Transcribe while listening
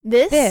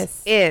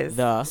This is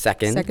the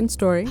Second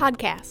Story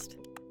podcast.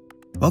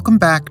 Welcome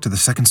back to the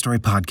Second Story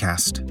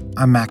podcast.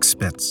 I'm Max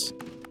Spitz.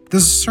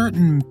 There's a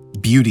certain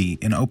beauty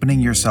in opening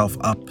yourself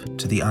up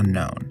to the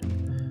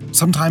unknown.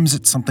 Sometimes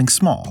it's something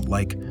small,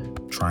 like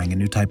trying a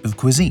new type of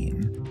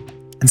cuisine.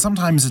 And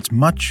sometimes it's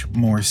much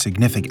more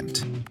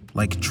significant,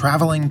 like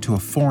traveling to a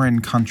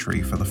foreign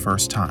country for the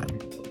first time.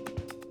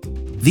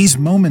 These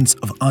moments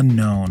of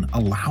unknown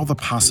allow the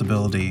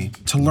possibility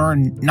to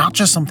learn not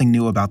just something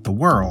new about the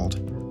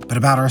world, but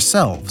about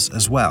ourselves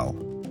as well.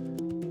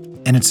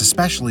 And it's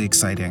especially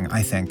exciting,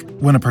 I think,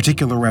 when a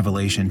particular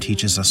revelation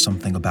teaches us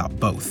something about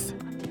both.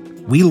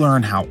 We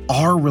learn how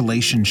our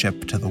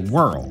relationship to the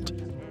world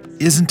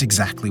isn't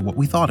exactly what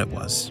we thought it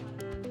was.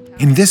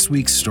 In this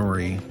week's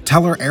story,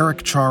 teller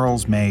Eric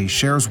Charles May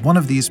shares one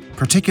of these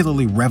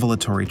particularly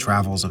revelatory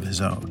travels of his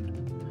own.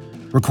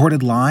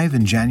 Recorded live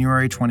in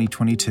January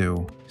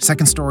 2022,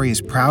 Second Story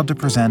is proud to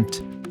present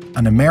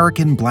An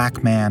American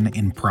Black Man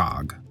in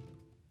Prague.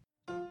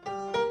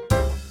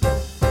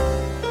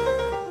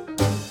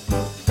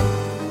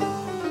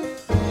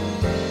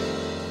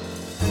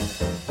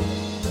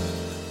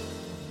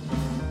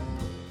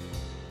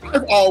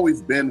 I've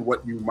always been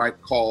what you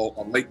might call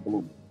a late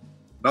bloomer.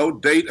 No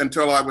date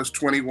until I was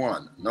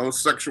 21. No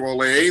sexual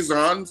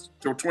liaisons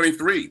till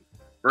 23.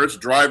 First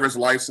driver's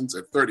license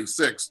at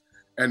 36.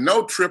 And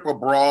no trip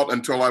abroad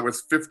until I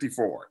was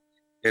 54.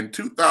 In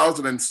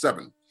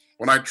 2007,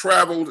 when I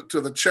traveled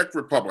to the Czech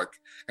Republic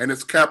and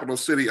its capital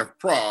city of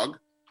Prague,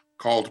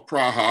 called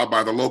Praha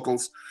by the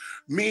locals,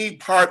 me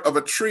part of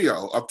a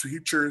trio of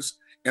teachers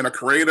in a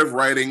creative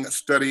writing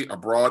study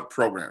abroad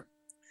program.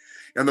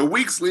 In the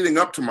weeks leading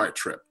up to my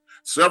trip,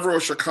 several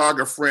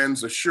Chicago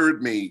friends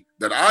assured me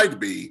that I'd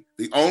be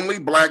the only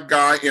Black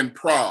guy in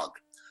Prague,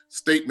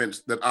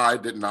 statements that I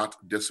did not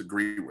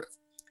disagree with.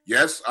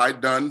 Yes,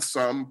 I'd done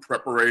some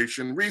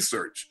preparation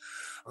research,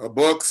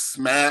 books,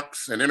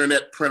 maps, and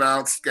internet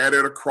printouts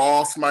scattered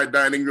across my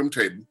dining room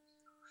table,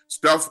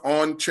 stuff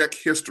on Czech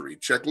history,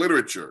 Czech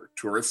literature,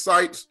 tourist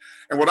sites,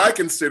 and what I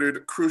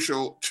considered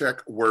crucial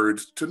Czech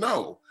words to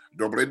know.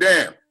 Dobrý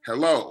den,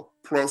 hello,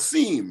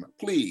 prosím,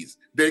 please,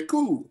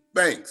 děkuji,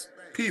 thanks,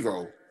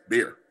 pivo,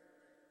 beer.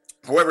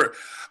 However,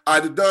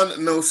 I'd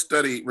done no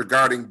study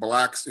regarding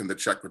Blacks in the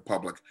Czech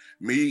Republic.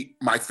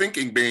 My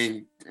thinking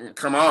being,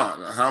 come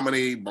on, how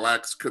many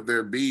Blacks could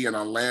there be in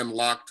a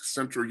landlocked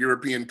Central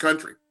European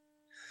country?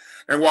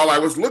 And while I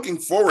was looking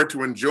forward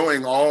to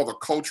enjoying all the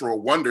cultural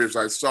wonders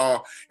I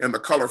saw in the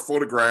color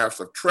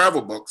photographs of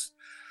travel books,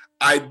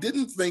 I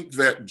didn't think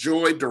that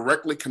joy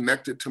directly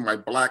connected to my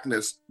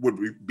Blackness would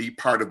be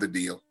part of the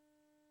deal.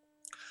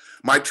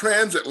 My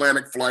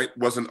transatlantic flight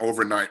was an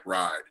overnight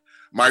ride.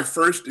 My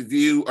first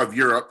view of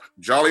Europe,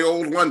 jolly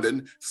old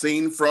London,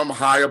 seen from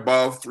high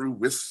above through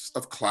wisps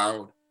of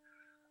cloud.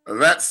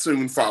 That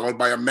soon followed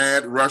by a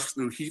mad rush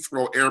through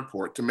Heathrow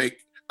Airport to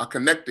make a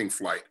connecting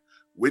flight,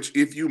 which,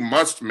 if you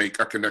must make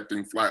a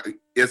connecting flight,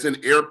 is an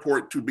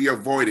airport to be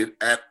avoided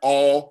at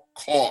all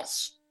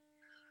costs.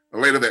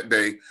 Later that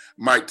day,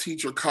 my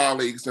teacher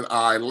colleagues and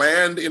I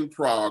land in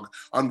Prague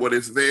on what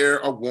is there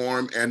a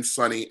warm and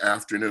sunny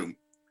afternoon.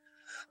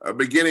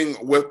 Beginning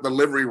with the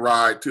livery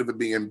ride to the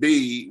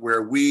B&B,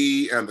 where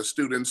we and the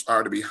students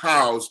are to be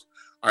housed,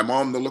 I'm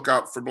on the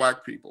lookout for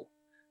Black people.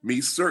 Me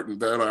certain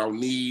that I'll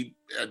need,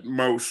 at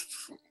most,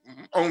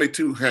 only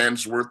 2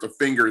 hands worth of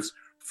fingers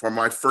for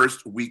my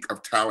first week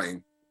of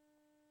tallying.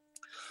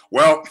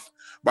 Well,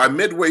 by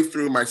midway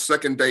through my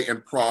second day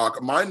in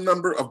Prague, my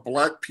number of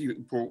Black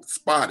people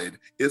spotted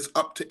is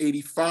up to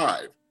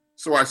 85,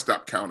 so I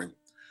stopped counting.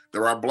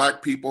 There are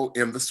Black people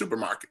in the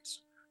supermarkets,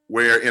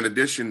 where in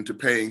addition to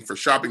paying for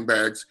shopping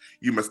bags,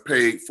 you must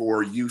pay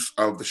for use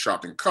of the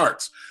shopping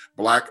carts.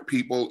 Black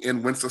people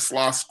in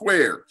Wenceslas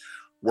Square,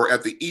 where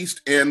at the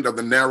east end of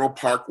the narrow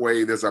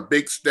parkway, there's a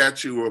big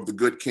statue of the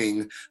good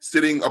king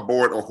sitting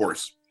aboard a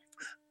horse.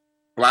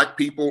 Black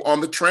people on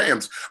the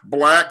trams,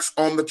 Blacks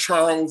on the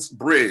Charles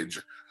Bridge,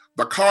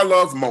 the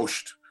Karlov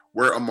Most,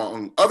 where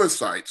among other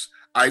sites,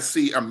 I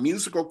see a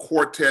musical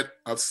quartet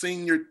of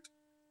senior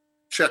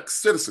Czech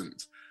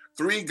citizens,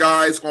 3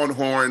 guys on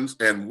horns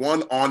and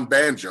 1 on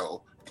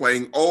banjo,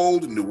 playing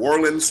old New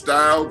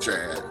Orleans-style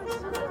jazz.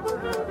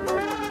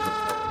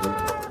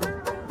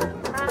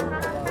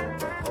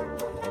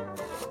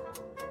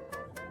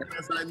 And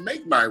as I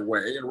make my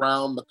way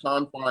around the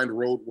confined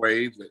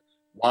roadways that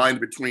wind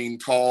between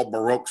tall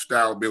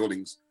Baroque-style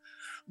buildings,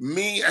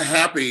 me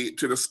happy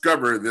to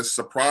discover this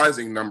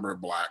surprising number of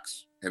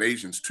Blacks, and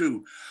Asians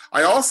too,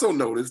 I also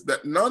noticed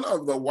that none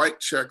of the white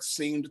Czechs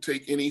seemed to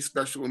take any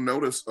special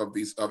notice of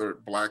these other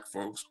Black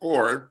folks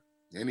or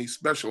any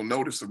special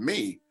notice of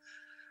me,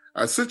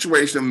 a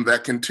situation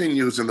that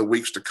continues in the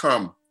weeks to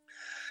come.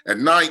 At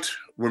night,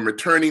 when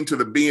returning to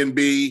the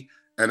B&B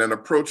and an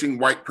approaching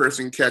white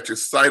person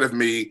catches sight of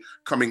me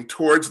coming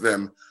towards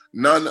them,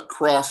 none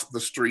cross the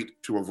street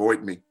to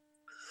avoid me.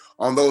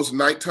 On those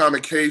nighttime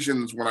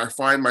occasions when I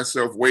find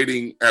myself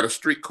waiting at a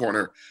street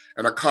corner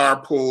and a car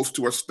pulls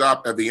to a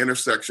stop at the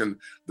intersection,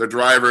 the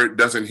driver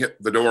doesn't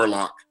hit the door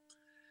lock.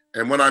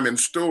 And when I'm in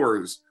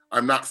stores,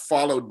 I'm not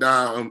followed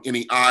down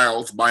any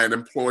aisles by an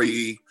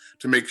employee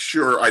to make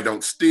sure I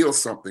don't steal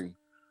something.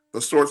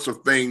 The sorts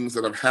of things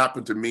that have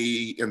happened to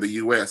me in the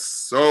US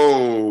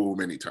so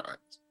many times.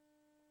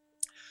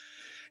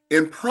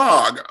 In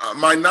Prague,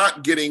 my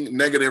not getting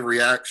negative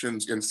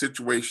reactions in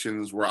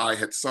situations where I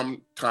had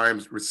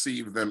sometimes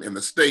received them in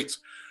the States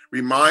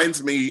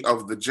reminds me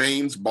of the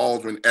James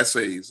Baldwin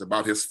essays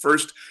about his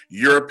first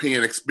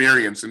European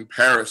experience in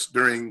Paris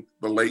during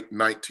the late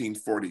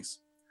 1940s.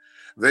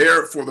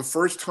 There, for the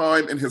first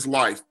time in his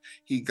life,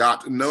 he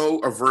got no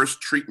averse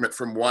treatment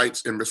from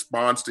whites in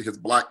response to his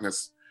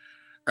Blackness.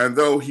 And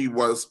though he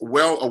was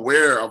well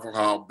aware of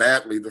how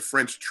badly the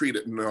French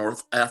treated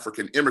North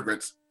African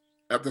immigrants,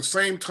 at the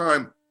same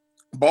time,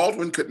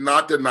 Baldwin could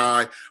not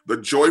deny the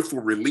joyful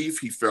relief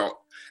he felt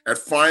at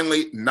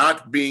finally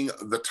not being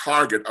the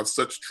target of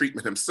such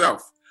treatment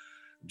himself,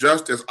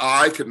 just as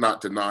I could not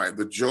deny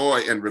the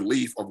joy and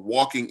relief of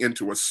walking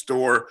into a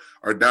store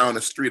or down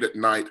a street at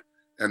night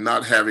and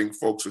not having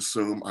folks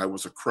assume I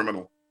was a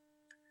criminal.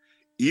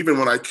 Even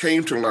when I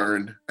came to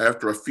learn,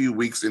 after a few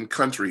weeks in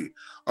country,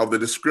 of the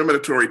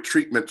discriminatory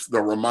treatments the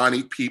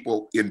Romani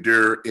people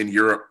endure in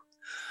Europe,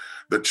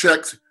 the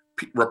Czech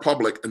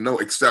Republic, no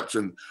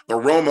exception, the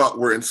Roma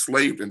were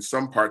enslaved in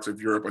some parts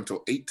of Europe until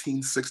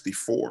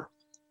 1864,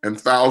 and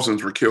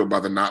thousands were killed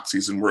by the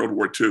Nazis in World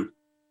War II.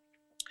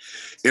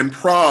 In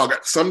Prague,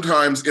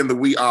 sometimes in the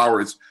wee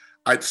hours,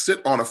 I'd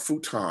sit on a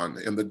futon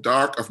in the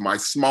dark of my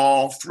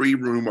small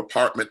 3-room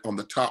apartment on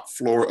the top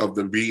floor of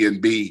the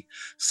B&B,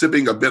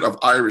 sipping a bit of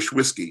Irish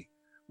whiskey,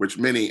 which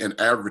many an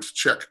average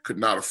Czech could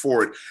not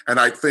afford. And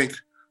I'd think,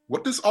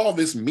 what does all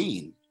this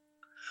mean?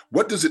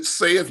 What does it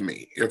say of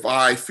me if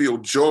I feel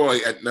joy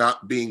at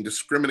not being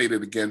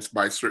discriminated against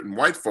by certain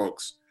white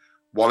folks,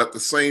 while at the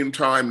same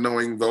time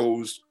knowing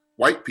those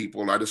white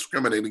people are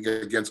discriminating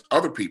against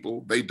other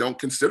people they don't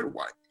consider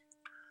white?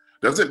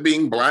 Doesn't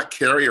being Black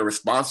carry a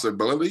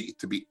responsibility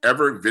to be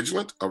ever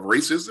vigilant of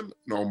racism,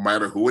 no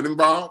matter who it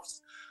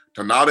involves,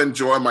 to not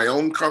enjoy my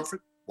own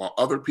comfort while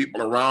other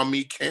people around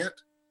me can't?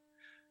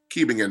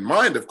 Keeping in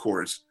mind, of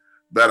course,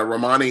 that a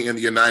Romani in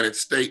the United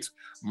States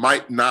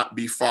might not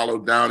be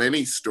followed down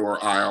any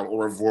store aisle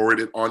or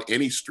avoided on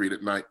any street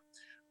at night.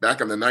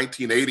 Back in the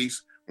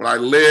 1980s, when I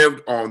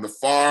lived on the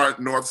far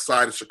north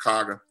side of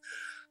Chicago,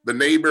 the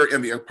neighbor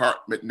in the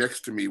apartment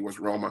next to me was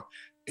Roma.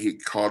 He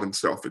called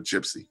himself a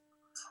gypsy.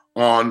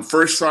 On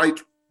first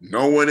sight,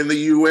 no one in the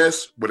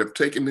US would have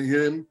taken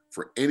him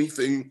for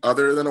anything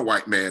other than a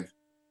white man.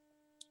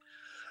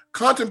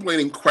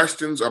 Contemplating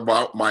questions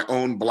about my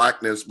own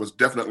Blackness was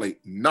definitely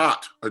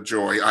not a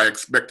joy I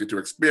expected to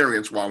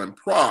experience while in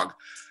Prague.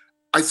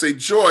 I say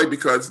joy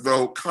because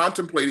though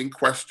contemplating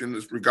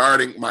questions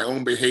regarding my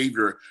own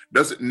behavior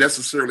doesn't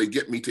necessarily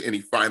get me to any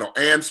final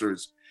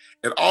answers,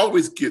 it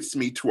always gets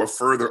me to a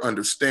further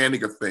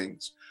understanding of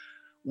things,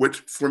 which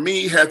for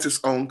me has its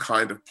own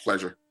kind of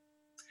pleasure.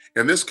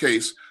 In this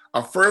case,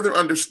 a further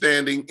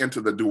understanding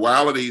into the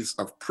dualities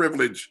of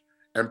privilege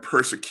and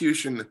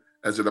persecution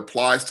as it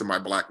applies to my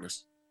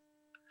Blackness.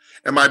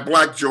 And my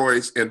Black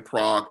joys in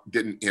Prague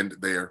didn't end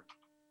there.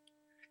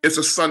 It's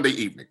a Sunday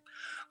evening.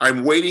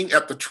 I'm waiting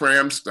at the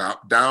tram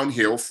stop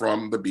downhill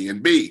from the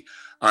B&B.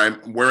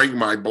 I'm wearing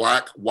my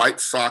black White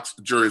Sox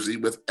jersey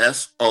with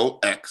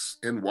SOX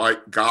in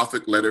white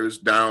Gothic letters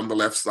down the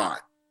left side.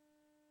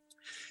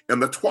 In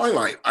the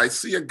twilight, I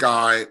see a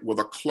guy with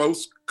a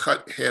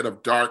close-cut head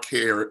of dark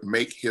hair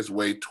make his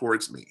way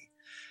towards me.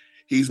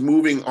 He's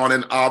moving on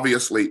an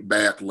obviously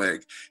bad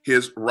leg,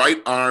 his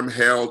right arm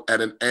held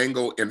at an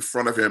angle in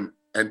front of him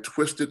and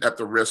twisted at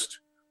the wrist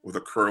with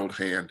a curled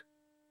hand.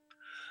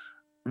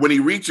 When he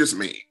reaches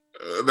me,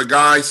 the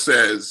guy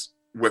says,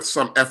 with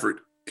some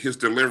effort, his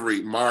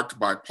delivery marked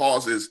by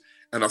pauses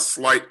and a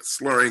slight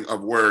slurring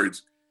of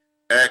words,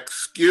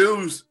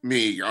 "Excuse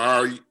me,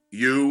 are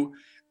you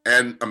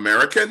an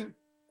American?"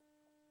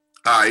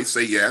 I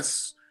say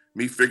yes,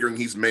 me figuring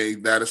he's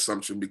made that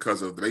assumption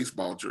because of the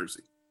baseball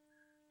jersey.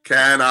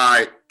 "Can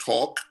I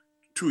talk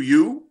to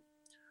you?"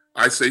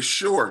 I say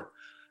sure.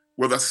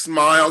 With a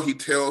smile, he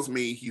tells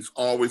me he's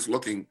always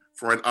looking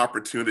for an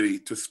opportunity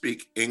to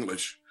speak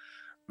English,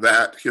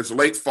 that his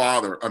late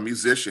father, a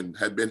musician,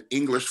 had been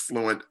English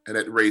fluent and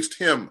had raised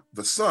him,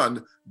 the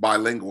son,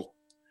 bilingual.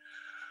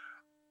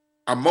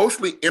 A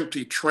mostly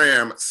empty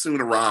tram soon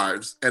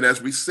arrives, and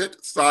as we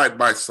sit side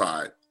by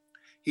side,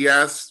 he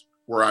asks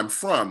where I'm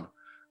from.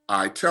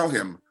 I tell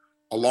him,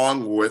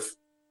 along with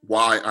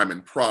why I'm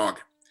in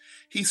Prague.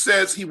 He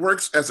says he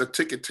works as a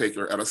ticket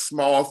taker at a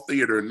small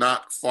theater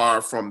not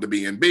far from the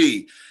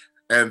B&B,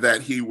 and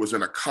that he was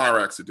in a car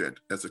accident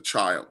as a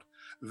child.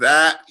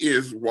 That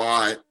is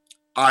why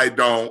I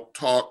don't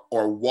talk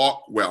or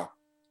walk well.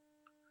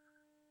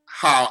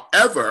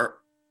 However,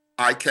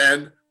 I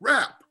can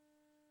rap.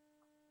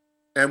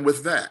 And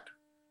with that,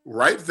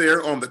 right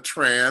there on the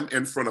tram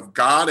in front of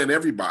God and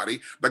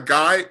everybody, the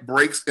guy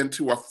breaks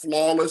into a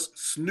flawless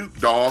Snoop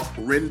Dogg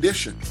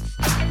rendition.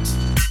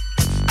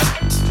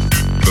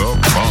 The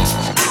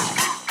bomb.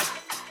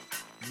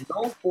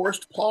 No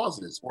forced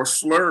pauses or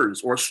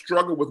slurs or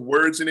struggle with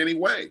words in any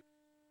way.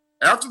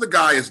 After the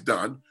guy is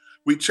done,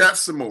 we chat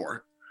some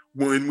more.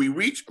 When we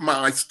reach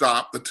my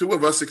stop, the two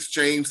of us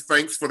exchange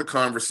thanks for the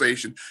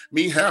conversation.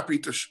 He happy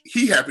to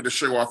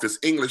show off his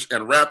English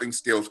and rapping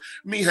skills.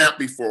 Me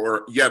happy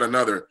for yet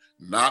another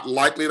not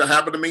likely to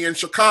happen to me in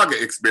Chicago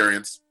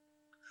experience.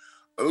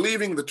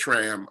 Leaving the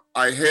tram,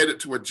 I headed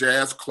to a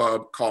jazz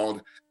club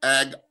called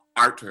Ag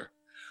Arte,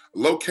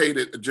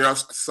 located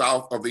just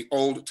south of the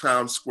old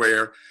town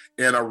square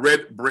in a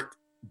red brick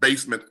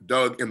basement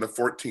dug in the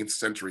 14th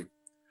century.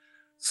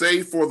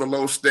 Save for the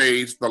low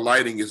stage, the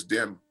lighting is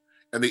dim,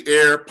 and the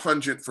air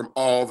pungent from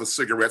all the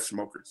cigarette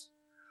smokers.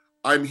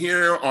 I'm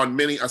here on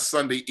many a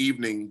Sunday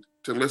evening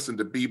to listen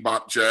to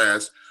bebop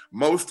jazz,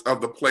 most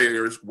of the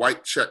players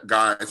white check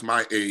guys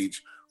my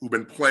age who've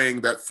been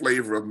playing that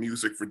flavor of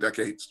music for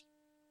decades.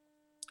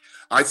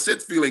 I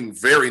sit feeling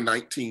very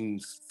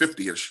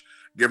 1950-ish,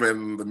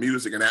 given the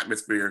music and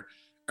atmosphere,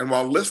 and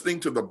while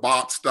listening to the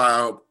bop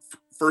style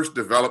first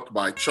developed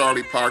by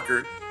Charlie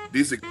Parker,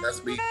 Dizzy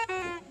Gillespie,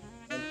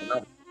 and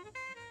others.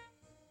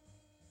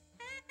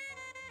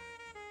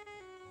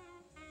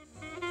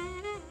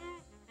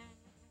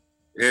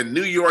 In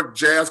New York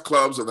jazz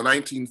clubs of the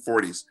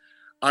 1940s,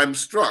 I'm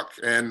struck,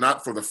 and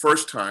not for the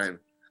first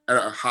time,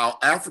 at how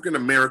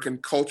African-American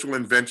cultural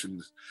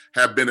inventions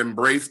have been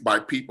embraced by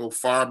people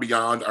far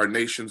beyond our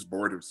nation's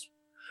borders.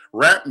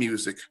 Rap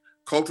music,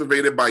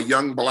 cultivated by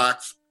young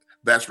Blacks,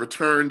 that's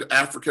returned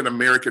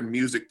African-American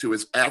music to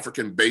its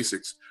African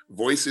basics,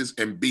 voices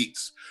and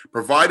beats,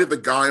 provided the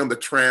guy on the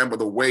tram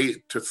with a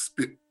way to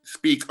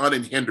speak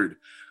unhindered,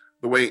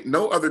 the way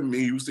no other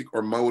music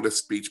or mode of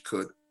speech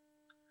could.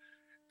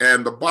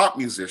 And the bop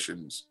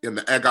musicians in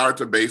the Ag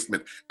Arte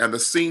basement and the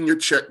senior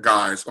check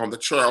guys on the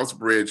Charles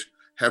Bridge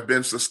have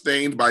been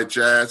sustained by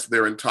jazz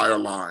their entire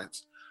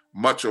lives,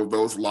 much of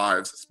those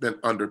lives spent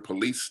under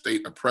police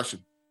state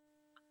oppression.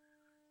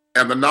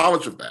 And the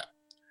knowledge of that,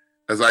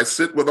 as I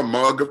sit with a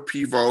mug of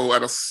Pivot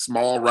at a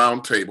small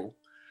round table,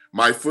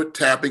 my foot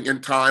tapping in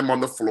time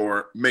on the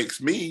floor, makes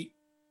me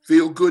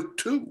feel good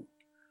too.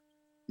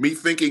 Me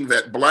thinking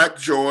that Black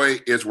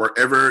joy is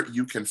wherever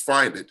you can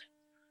find it,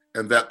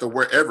 and that the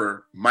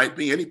wherever might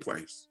be any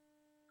place,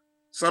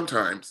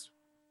 sometimes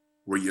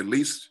where you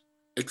least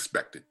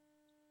expect it.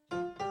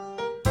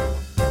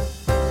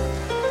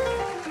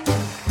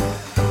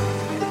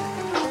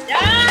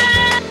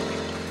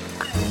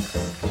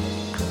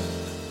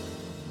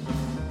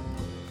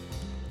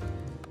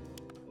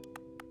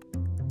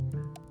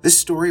 This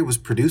story was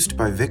produced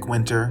by Vic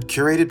Winter,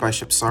 curated by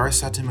Shapsara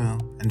Satimu,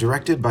 and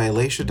directed by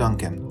Elisha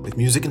Duncan, with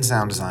music and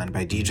sound design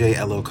by DJ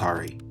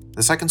Elokari.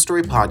 The Second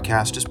Story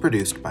podcast is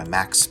produced by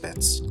Max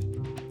Spitz.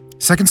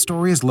 Second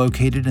Story is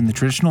located in the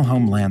traditional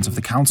homelands of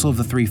the Council of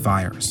the Three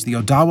Fires, the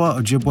Odawa,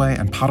 Ojibwe,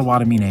 and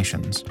Potawatomi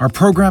nations. Our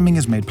programming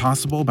is made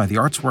possible by the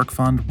Arts Work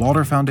Fund,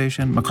 Walder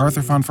Foundation,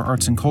 MacArthur Fund for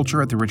Arts and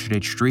Culture at the Richard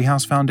H.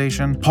 Driehaus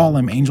Foundation, Paul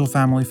M. Angel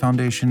Family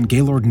Foundation,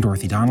 Gaylord and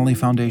Dorothy Donnelly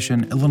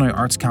Foundation, Illinois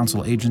Arts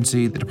Council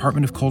Agency, the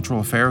Department of Cultural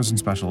Affairs and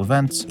Special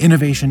Events,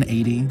 Innovation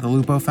 80, the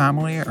Lupo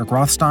family, Eric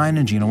Rothstein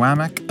and Gina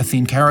Wamick,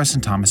 Athene Karras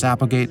and Thomas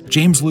Applegate,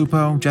 James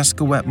Lupo,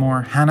 Jessica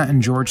Wetmore, Hannah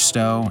and George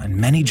Stowe, and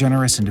many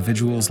generous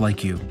individuals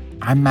like you.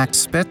 I'm Max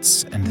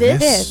Spitz, and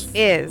this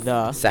is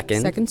the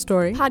Second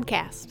Story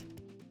podcast.